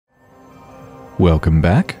Welcome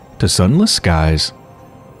back to Sunless Skies.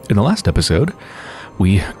 In the last episode,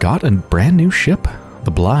 we got a brand new ship, the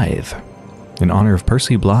Blythe, in honor of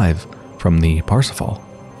Percy Blythe from the Parsifal.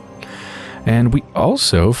 And we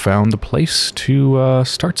also found a place to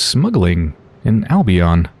start smuggling in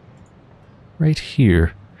Albion. Right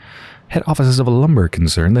here. Head offices of a lumber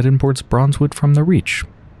concern that imports bronzewood from the Reach.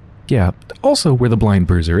 Yeah, also where the Blind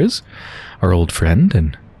Bruiser is, our old friend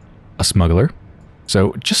and a smuggler.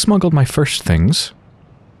 So, just smuggled my first things.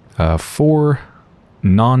 4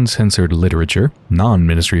 non-censored literature,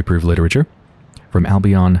 non-ministry approved literature, from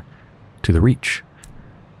Albion to the Reach.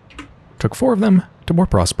 Took 4 of them to More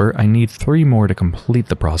Prosper. I need 3 more to complete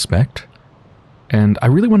the prospect. And I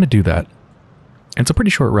really want to do that. It's a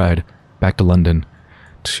pretty short ride back to London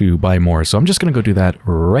to buy more, so I'm just going to go do that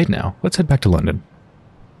right now. Let's head back to London.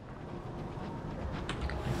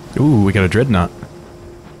 Ooh, we got a dreadnought.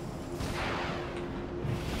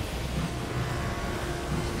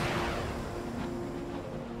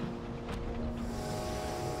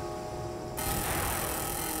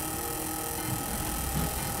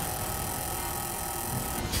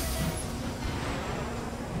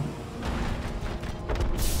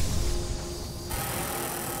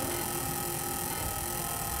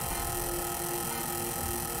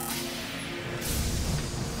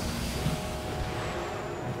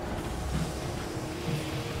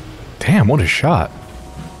 Damn, what a shot.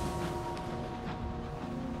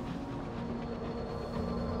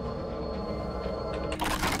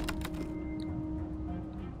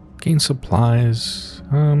 Gain supplies.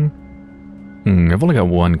 I've only got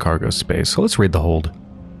 1 cargo space, so let's raid the hold.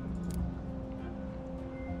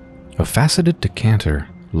 A faceted decanter.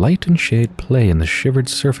 Light and shade play in the shivered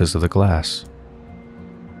surface of the glass.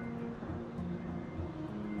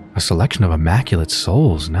 A selection of immaculate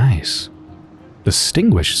souls. Nice.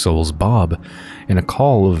 Distinguished souls bob in a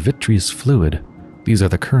call of vitreous fluid. These are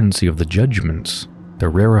the currency of the judgments, the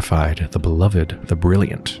rarefied, the beloved, the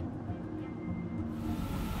brilliant.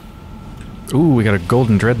 Ooh, we got a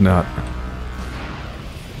golden dreadnought.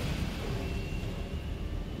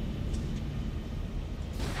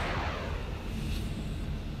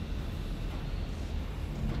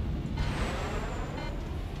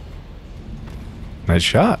 Nice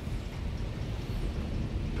shot.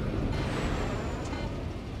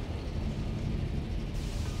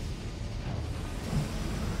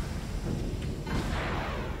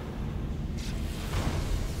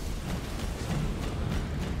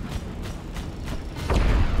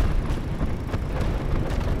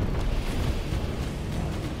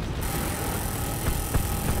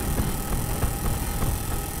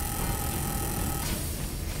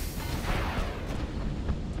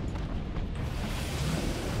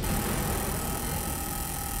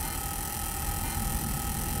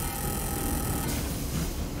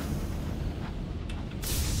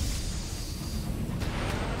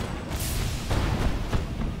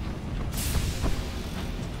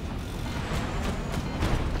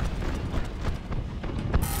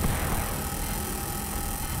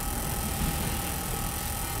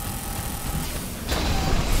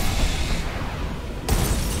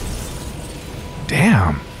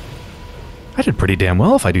 Damn. I did pretty damn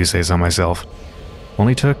well if I do say so myself.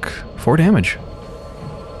 Only took 4 damage.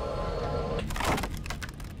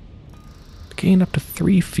 Gained up to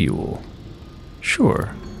 3 fuel.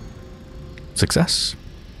 Sure. Success.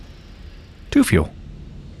 2 fuel.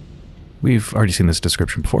 We've already seen this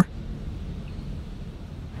description before.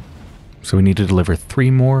 So we need to deliver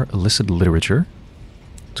 3 more illicit literature.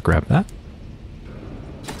 Let's grab that.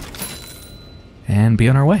 And be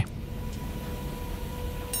on our way.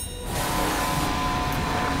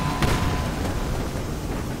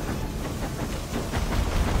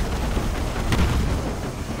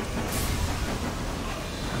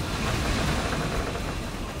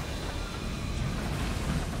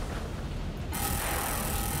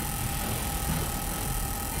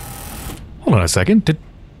 Hold on a second. Did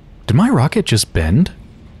my rocket just bend?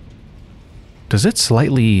 Does it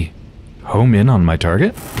slightly home in on my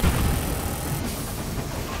target?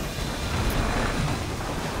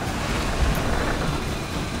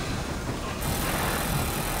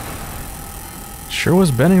 Sure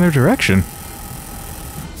was bending their direction.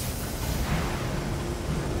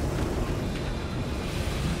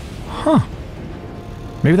 Huh.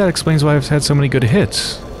 Maybe that explains why I've had so many good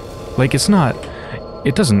hits. Like, it's not...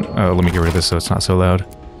 It doesn't... Oh, let me get rid of this so it's not so loud.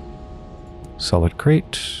 Solid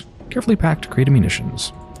crate. Carefully packed crate of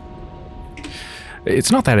munitions. It's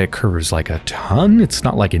not that it occurs like a ton. It's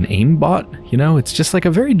not like an aimbot, you know? It's just like a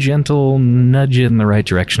very gentle nudge in the right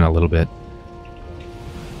direction a little bit.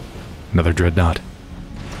 Another dreadnought.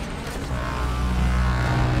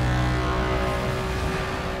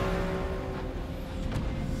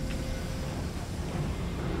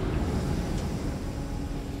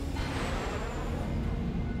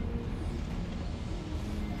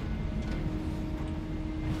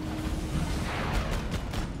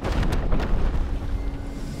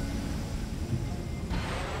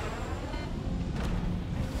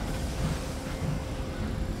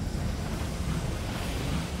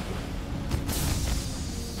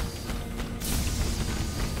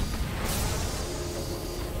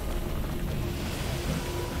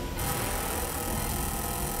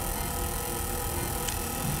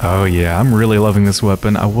 Oh yeah, I'm really loving this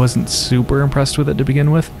weapon. I wasn't super impressed with it to begin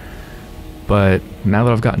with, but now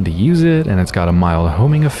that I've gotten to use it and it's got a mild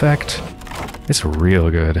homing effect, it's real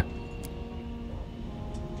good.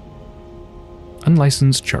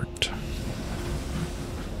 Unlicensed chart.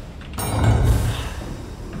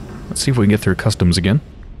 Let's see if we can get through customs again.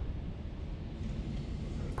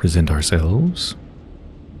 Present ourselves.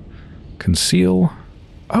 Conceal.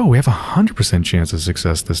 Oh, we have a 100% chance of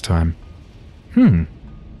success this time.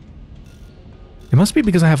 It must be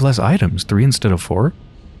because I have less items, 3 instead of 4.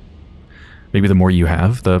 Maybe the more you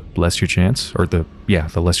have, the less your chance, or the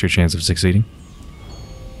less your chance of succeeding.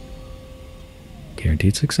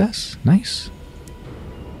 Guaranteed success. Nice.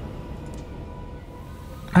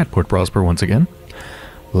 At Port Prosper once again.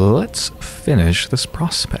 Let's finish this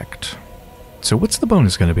prospect. So what's the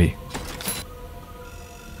bonus going to be?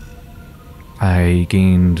 I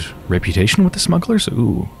gained reputation with the smugglers?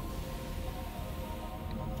 Ooh.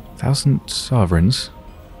 1,000 sovereigns.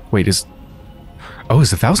 Wait, is the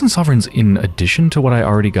 1,000 sovereigns in addition to what I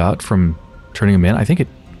already got from turning them in? I think it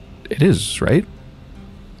is, right?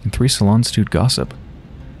 And 3 salon stewed gossip.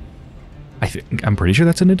 I'm pretty sure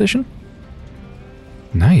that's an addition.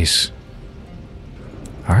 Nice.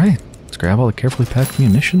 Alright, let's grab all the carefully packed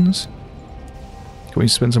munitions. Can we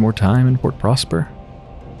spend some more time in Port Prosper?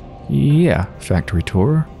 Yeah, factory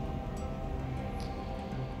tour.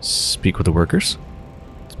 Speak with the workers.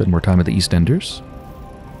 Spend more time at the East Enders.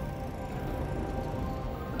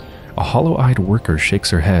 A hollow-eyed worker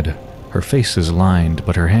shakes her head. Her face is lined,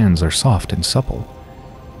 but her hands are soft and supple.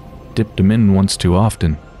 Dipped them in once too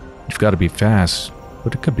often. You've got to be fast,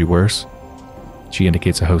 but it could be worse. She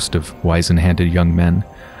indicates a host of wizen-handed young men,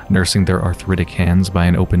 nursing their arthritic hands by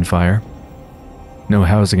an open fire. No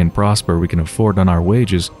housing in Prosper we can afford on our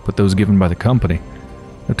wages, but those given by the company.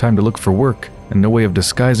 No time to look for work, and no way of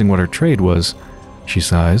disguising what our trade was. She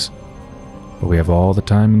sighs. But we have all the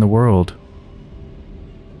time in the world.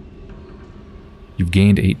 You've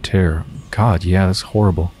gained 8 terror. God, yeah, that's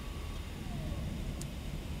horrible.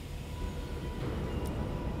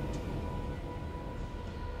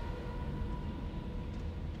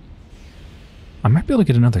 I might be able to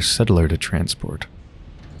get another settler to transport.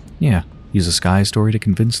 Yeah, use a sky story to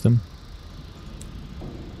convince them.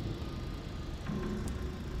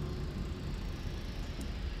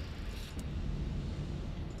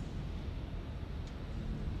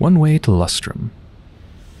 One way to Lustrum.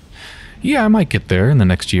 Yeah, I might get there in the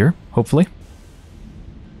next year, hopefully.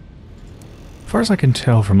 As far as I can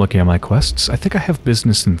tell from looking at my quests, I think I have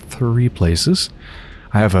business in 3 places.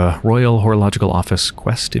 I have a Royal Horological Office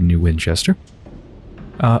quest in New Winchester.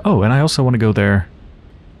 Oh, and I also want to go there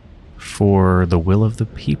for the Will of the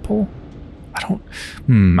People. I don't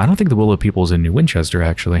think the Will of the People is in New Winchester,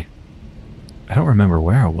 actually. I don't remember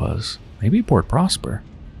where it was. Maybe Port Prosper.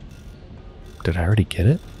 Did I already get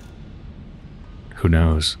it? Who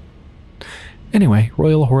knows? Anyway,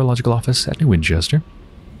 Royal Horological Office at New Winchester.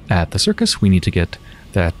 At the circus, we need to get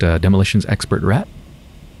that demolitions expert rat.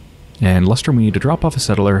 And Lustrum, we need to drop off a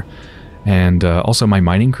settler. And also my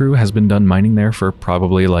mining crew has been done mining there for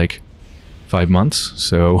probably like 5 months.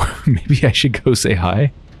 So maybe I should go say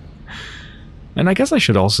hi. And I guess I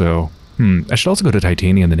should also... I should also go to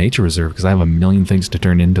Titania and the Nature Reserve because I have a million things to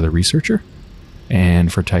turn into the researcher.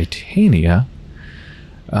 And for Titania,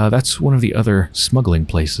 that's one of the other smuggling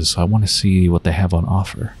places, so I want to see what they have on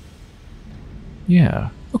offer. Yeah,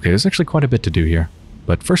 okay, there's actually quite a bit to do here.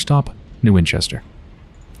 But first stop, New Winchester.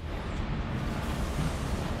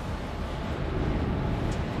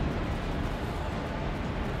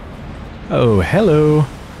 Oh, hello!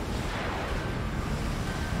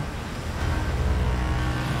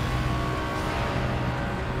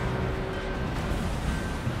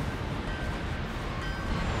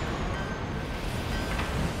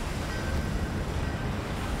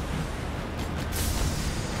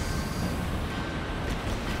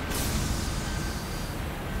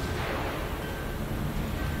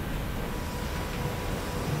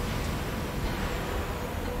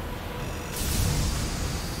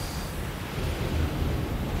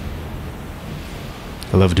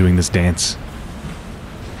 I love doing this dance.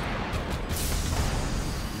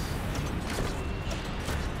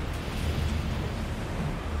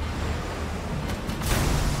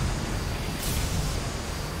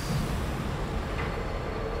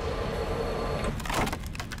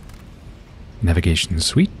 Navigation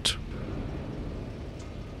suite.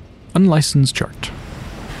 Unlicensed chart.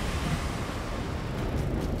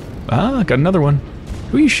 Ah, got another one.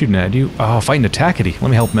 Who are you shooting at? You? Oh, fighting a Tackety.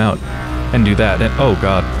 Let me help him out. And do that. And, oh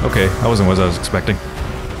god. Okay, that wasn't what I was expecting.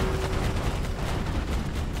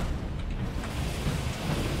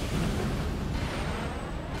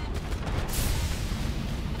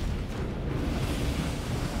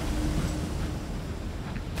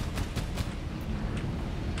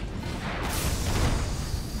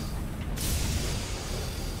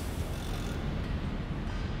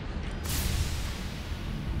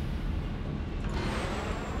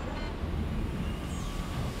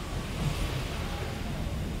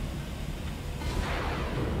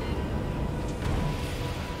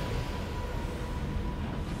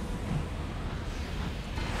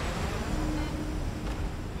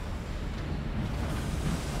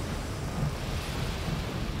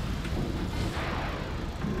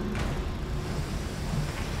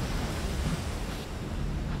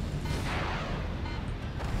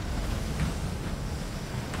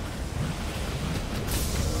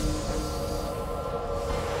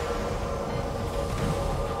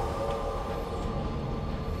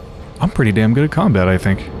 pretty damn good at combat, I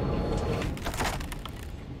think.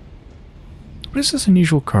 What is this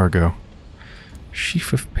unusual cargo?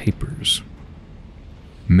 Sheaf of papers.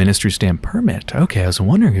 Ministry stamp permit. Okay, I was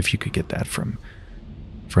wondering if you could get that from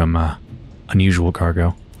unusual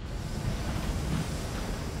cargo.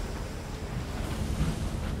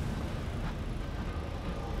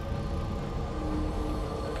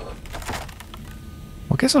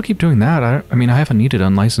 Well, I guess I'll keep doing that. I mean, I haven't needed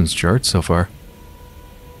unlicensed charts so far.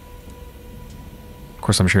 Of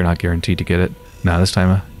course, I'm sure not guaranteed to get it. Nah, this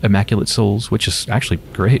time, Immaculate Souls, which is actually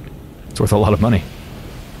great. It's worth a lot of money.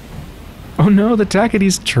 Oh no, the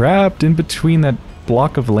Tackety's trapped in between that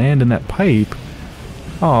block of land and that pipe.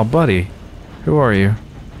 Oh, buddy. Who are you?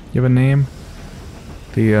 You have a name?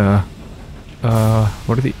 What's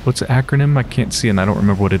the acronym? I can't see it and I don't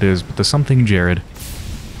remember what it is, but the something Jared.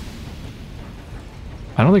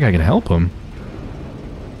 I don't think I can help him.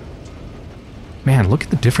 Man, look at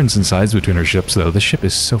the difference in size between our ships, though. This ship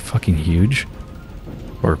is so fucking huge.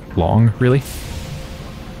 Or long, really.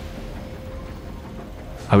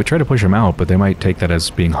 I would try to push them out, but they might take that as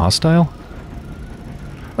being hostile.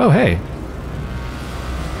 Oh, hey.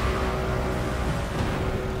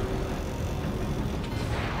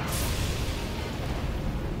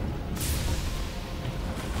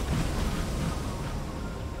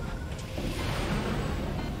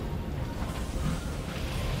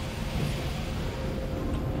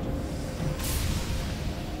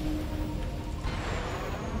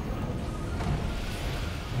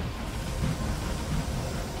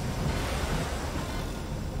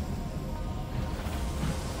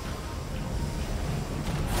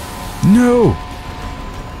 No!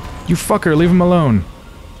 You fucker, leave him alone.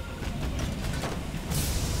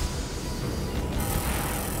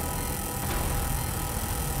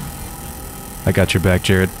 I got your back,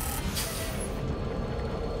 Jared.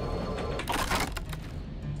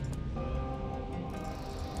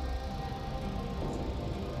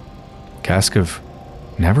 Cask of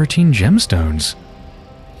Navartine gemstones.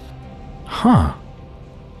 Huh.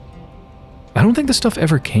 I don't think this stuff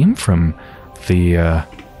ever came from the,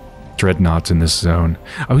 dreadnoughts in this zone.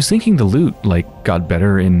 I was thinking the loot, like, got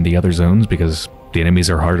better in the other zones because the enemies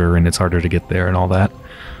are harder and it's harder to get there and all that.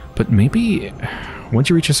 But maybe once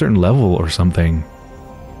you reach a certain level or something,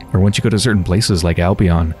 or once you go to certain places like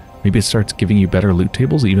Albion, maybe it starts giving you better loot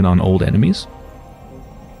tables even on old enemies?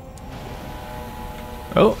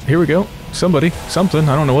 Oh, here we go. Somebody. Something.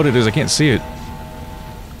 I don't know what it is. I can't see it.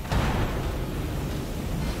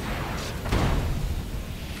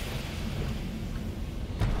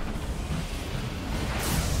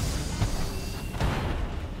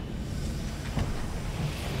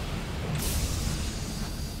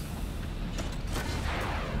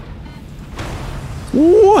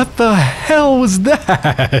 What the hell was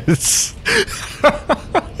that?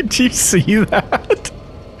 Did you see that?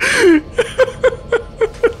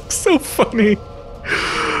 So funny.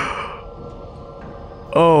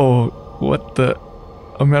 Oh, what the...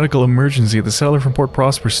 A medical emergency. The settler from Port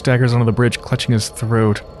Prosper staggers onto the bridge, clutching his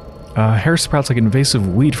throat. Hair sprouts like invasive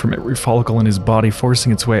weed from every follicle in his body,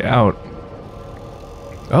 forcing its way out.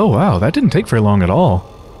 Oh wow, that didn't take very long at all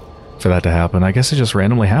for that to happen. I guess it just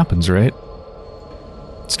randomly happens, right?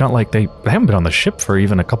 It's not like they haven't been on the ship for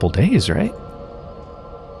even a couple days, right?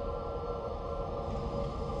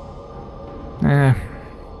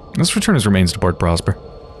 Let's return his remains to Port Prosper.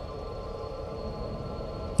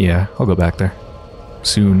 Yeah, I'll go back there.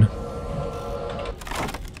 Soon.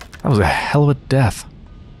 That was a hell of a death.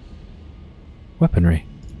 Weaponry.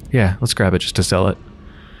 Yeah, let's grab it just to sell it.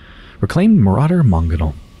 Reclaimed Marauder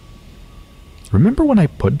Mongol. Remember when I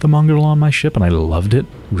put the Mongol on my ship and I loved it?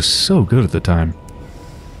 It was so good at the time.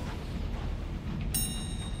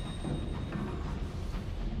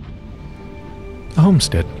 A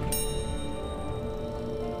homestead.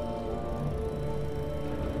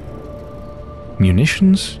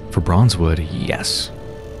 Munitions for Bronzewood, yes.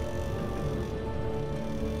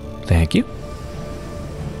 Thank you.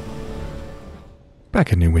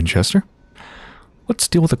 Back in New Winchester. Let's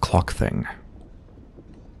deal with the clock thing.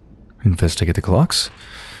 Investigate the clocks.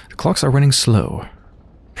 The clocks are running slow.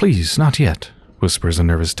 Please, not yet, whispers a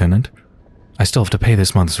nervous tenant. I still have to pay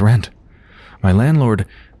this month's rent. My landlord...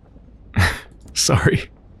 Sorry.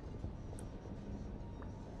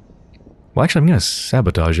 Well, actually, I'm going to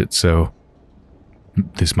sabotage it, so...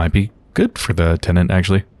 This might be good for the tenant,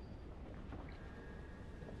 actually.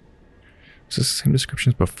 Is this the same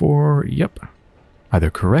description as before? Yep. Either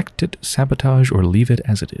correct it, sabotage, or leave it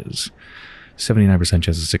as it is. 79% chance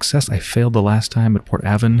of success. I failed the last time at Port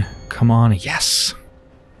Avon. Come on, yes!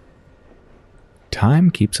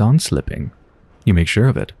 Time keeps on slipping. You make sure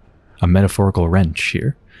of it. A metaphorical wrench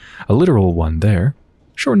here. A literal one there,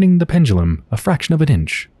 shortening the pendulum a fraction of an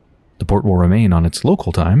inch. The port will remain on its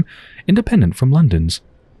local time, independent from London's.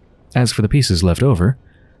 As for the pieces left over,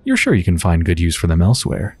 you're sure you can find good use for them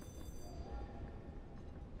elsewhere.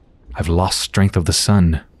 I've lost strength of the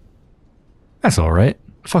sun. That's alright.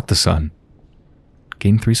 Fuck the sun.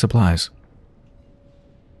 Gain 3 supplies.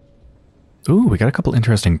 Ooh, we got a couple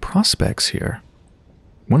interesting prospects here.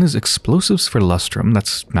 One is explosives for Lustrum.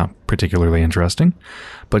 That's not particularly interesting,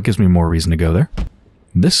 but gives me more reason to go there.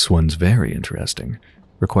 This one's very interesting.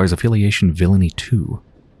 Requires affiliation villainy 2.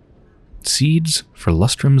 Seeds for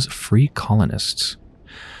Lustrum's free colonists.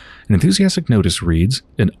 An enthusiastic notice reads,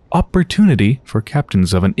 an opportunity for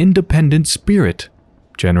captains of an independent spirit.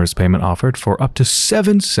 Generous payment offered for up to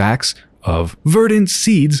 7 sacks of verdant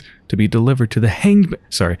seeds to be delivered to the hanged...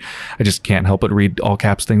 Sorry, I just can't help but read all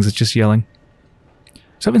caps things. It's just yelling.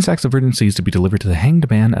 7 sacks of verdant seeds to be delivered to the hanged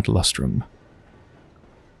man at Lustrum.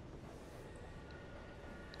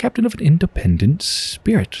 Captain of an independent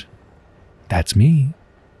spirit. That's me.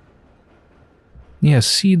 Yeah,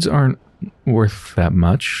 seeds aren't worth that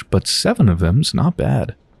much, but 7 of them's not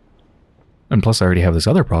bad. And plus I already have this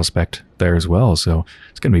other prospect there as well, so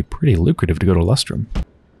it's going to be pretty lucrative to go to Lustrum.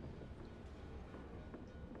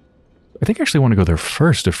 I think I actually want to go there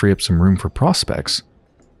first to free up some room for prospects.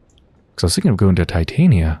 Because I was thinking of going to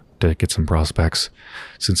Titania to get some prospects,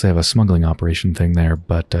 since they have a smuggling operation thing there,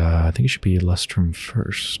 but I think it should be Lustrum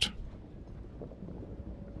first.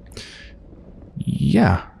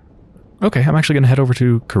 Yeah. Okay, I'm actually going to head over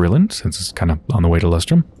to Carillion, since it's kind of on the way to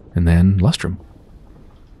Lustrum, and then Lustrum.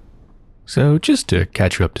 So, just to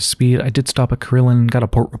catch you up to speed, I did stop at Carillion, got a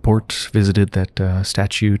port report, visited that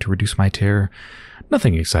statue to reduce my terror.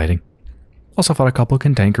 Nothing exciting. Also fought a couple of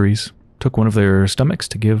cantankeries, took one of their stomachs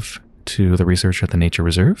to give to the researcher at the nature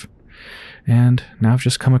reserve, and now I've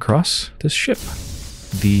just come across this ship,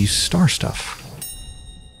 the Star Stuff.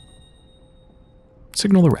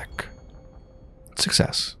 Signal the wreck.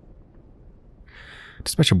 Success.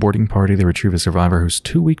 Dispatch a boarding party to retrieve a survivor who's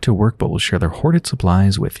too weak to work but will share their hoarded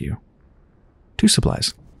supplies with you. 2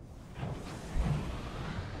 supplies.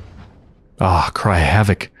 Ah, cry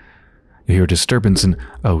havoc. You hear disturbance and,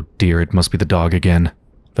 oh dear, it must be the dog again.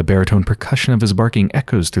 The baritone percussion of his barking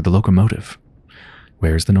echoes through the locomotive.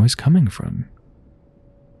 Where's the noise coming from?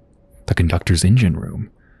 The conductor's engine room.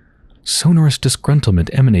 Sonorous disgruntlement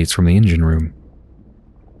emanates from the engine room.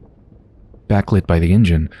 Backlit by the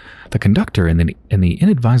engine, the conductor and the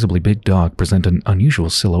inadvisably big dog present an unusual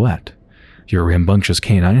silhouette. Your rambunctious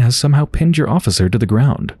canine has somehow pinned your officer to the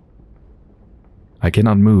ground. I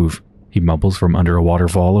cannot move, he mumbles from under a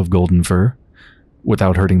waterfall of golden fur.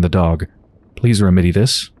 Without hurting the dog. Please remedy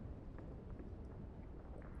this.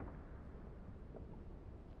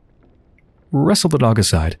 Wrestle the dog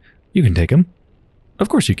aside. You can take him. Of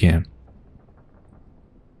course you can.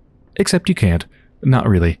 Except you can't. Not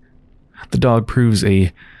really. The dog proves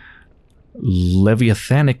a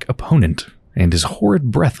leviathanic opponent, and his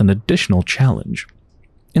horrid breath an additional challenge.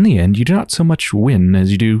 In the end, you do not so much win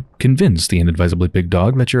as you do convince the inadvisably big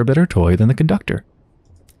dog that you're a better toy than the conductor.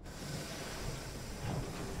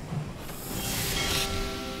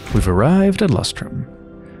 We've arrived at Lustrum.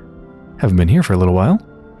 Haven't been here for a little while.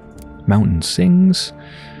 Mountain sings.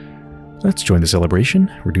 Let's join the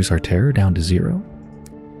celebration, reduce our terror down to 0.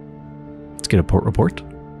 Let's get a port report.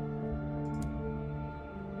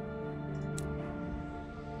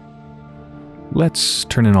 Let's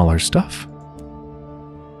turn in all our stuff.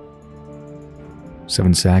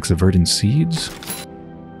 7 sacks of verdant seeds.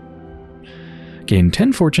 Gain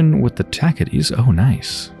 10 fortune with the Tackities. Oh,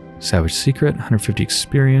 nice. Savage Secret, 150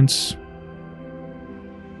 experience.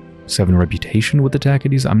 7 reputation with the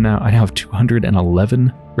Tackities. I now have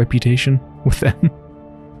 211 reputation with them.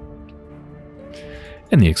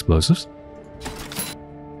 And the explosives.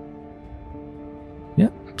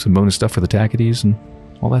 Yep, some bonus stuff for the Tackities and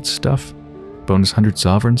all that stuff. Bonus 100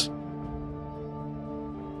 sovereigns.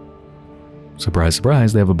 Surprise,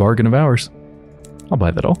 surprise, they have a bargain of ours. I'll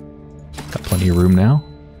buy that all. Got plenty of room now.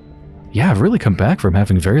 Yeah, I've really come back from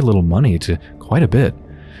having very little money to quite a bit.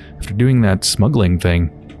 After doing that smuggling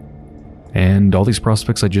thing. And all these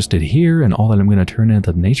prospects I just did here, and all that I'm going to turn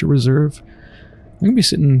into the nature reserve, I'm going to be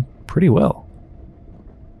sitting pretty well.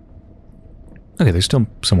 Okay, there's still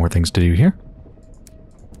some more things to do here.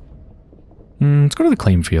 Let's go to the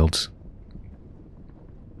claim fields.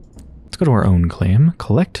 Let's go to our own claim.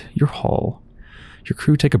 Collect your haul. Your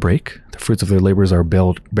crew take a break. The fruits of their labors are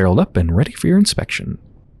barreled up and ready for your inspection.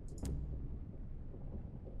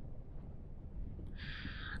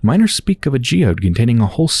 Miners speak of a geode containing a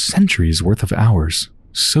whole century's worth of hours,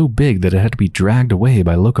 so big that it had to be dragged away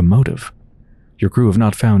by locomotive. Your crew have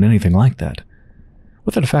not found anything like that.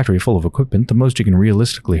 Without a factory full of equipment, the most you can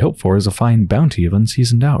realistically hope for is a fine bounty of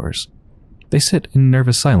unseasoned hours. They sit in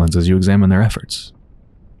nervous silence as you examine their efforts.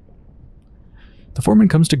 The foreman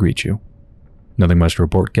comes to greet you. Nothing much to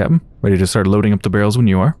report, Captain. Ready to start loading up the barrels when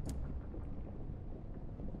you are?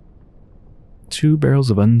 2 barrels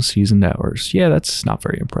of unseasoned hours. Yeah, that's not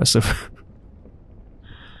very impressive.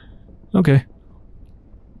 Okay.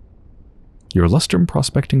 Your lustrum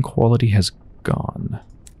prospecting quality has gone.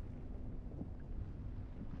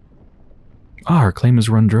 Our claim is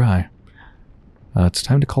run dry. It's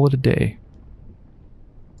time to call it a day.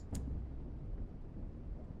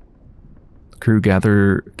 The crew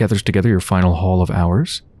gathers together your final haul of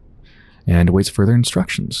hours and awaits further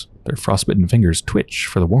instructions. Their frostbitten fingers twitch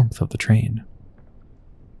for the warmth of the train.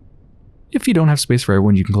 If you don't have space for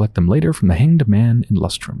everyone, you can collect them later from the hanged man in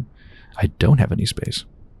Lustrum. I don't have any space.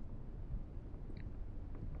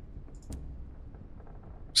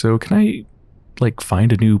 So can I,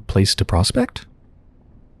 find a new place to prospect?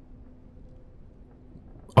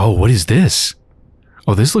 Oh, what is this?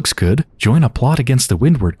 Oh, this looks good. Join a plot against the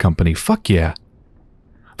Windward Company. Fuck yeah.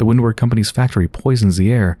 The Windward Company's factory poisons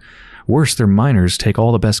the air. Worse, their miners take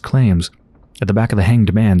all the best claims. At the back of the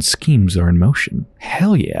hanged man, schemes are in motion.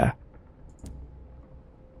 Hell yeah.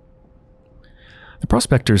 The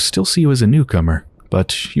prospectors still see you as a newcomer,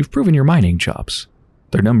 but you've proven your mining chops.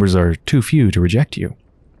 Their numbers are too few to reject you.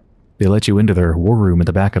 They let you into their war room at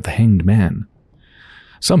the back of the hanged man.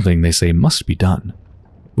 Something, they say, must be done.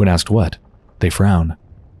 When asked what, they frown.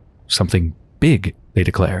 Something big, they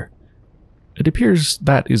declare. It appears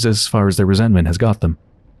that is as far as their resentment has got them.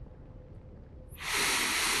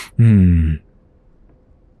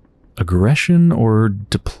 Aggression or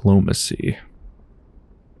diplomacy?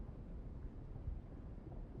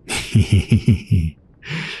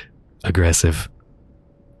 Aggressive.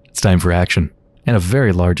 It's time for action. And a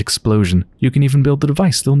very large explosion. You can even build the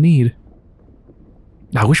device they'll need.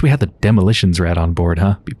 I wish we had the demolitions rat on board,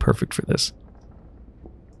 huh? Be perfect for this.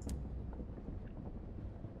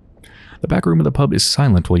 The back room of the pub is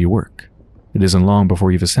silent while you work. It isn't long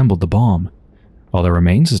before you've assembled the bomb. All that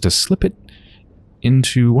remains is to slip it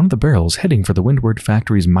into one of the barrels heading for the Windward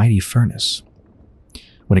factory's mighty furnace.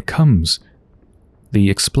 When it comes, the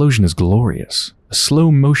explosion is glorious, a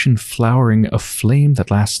slow-motion flowering of flame that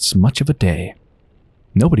lasts much of a day.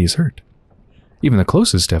 Nobody is hurt. Even the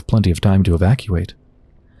closest have plenty of time to evacuate.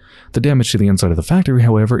 The damage to the inside of the factory,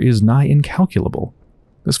 however, is nigh incalculable.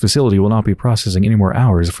 This facility will not be processing any more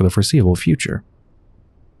hours for the foreseeable future.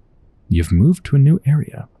 You've moved to a new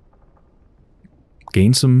area.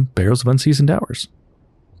 Gained some barrels of unseasoned hours.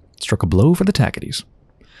 Struck a blow for the Tackities.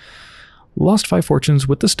 Lost 5 fortunes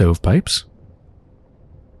with the stovepipes.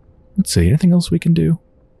 Let's see, anything else we can do?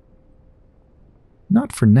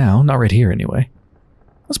 Not for now, not right here anyway.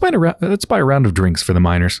 Let's buy a round of drinks for the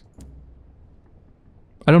miners.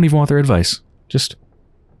 I don't even want their advice. Just...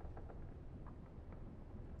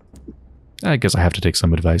 I guess I have to take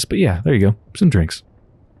some advice, but yeah, there you go. Some drinks.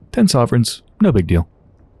 10 sovereigns, no big deal.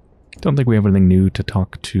 Don't think we have anything new to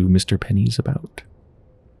talk to Mr. Pennies about.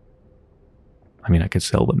 I mean, I could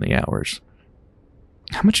sell them the hours.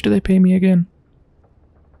 How much do they pay me again?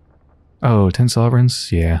 Oh, 10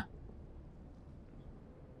 sovereigns? Yeah.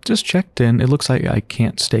 Just checked, and it looks like I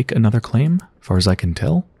can't stake another claim, as far as I can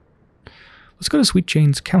tell. Let's go to Sweet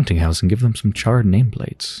Jane's counting house and give them some charred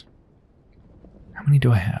nameplates. How many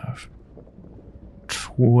do I have?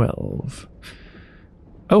 12.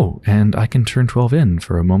 Oh, and I can turn 12 in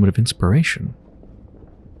for a moment of inspiration.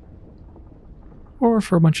 Or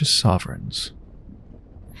for a bunch of sovereigns.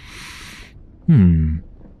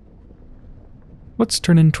 Let's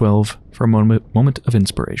turn in 12 for a moment of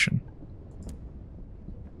inspiration.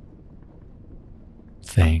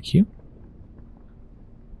 Thank you.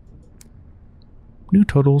 New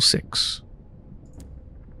total 6.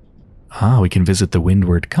 Ah, we can visit the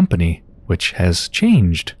Windward Company, which has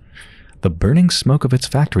changed. The burning smoke of its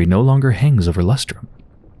factory no longer hangs over Lustrum.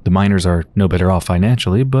 The miners are no better off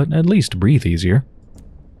financially, but at least breathe easier.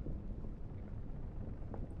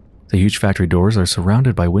 The huge factory doors are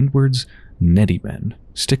surrounded by Windward's netty men,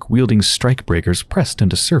 stick-wielding strike-breakers pressed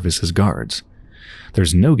into service as guards.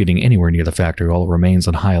 There's no getting anywhere near the factory while it remains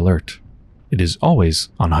on high alert. It is always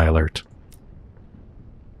on high alert.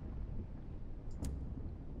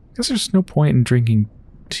 Guess there's no point in drinking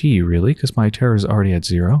tea, really, because my terror is already at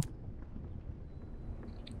 0.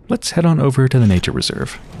 Let's head on over to the nature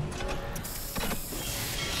reserve.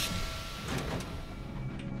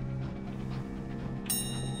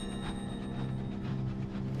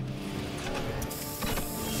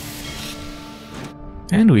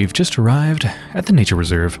 And we've just arrived at the nature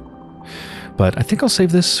reserve. But I think I'll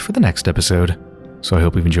save this for the next episode. So I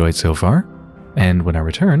hope you've enjoyed so far. And when I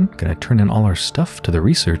return, I'm going to turn in all our stuff to the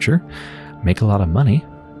researcher, make a lot of money,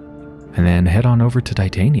 and then head on over to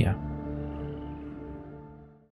Titania.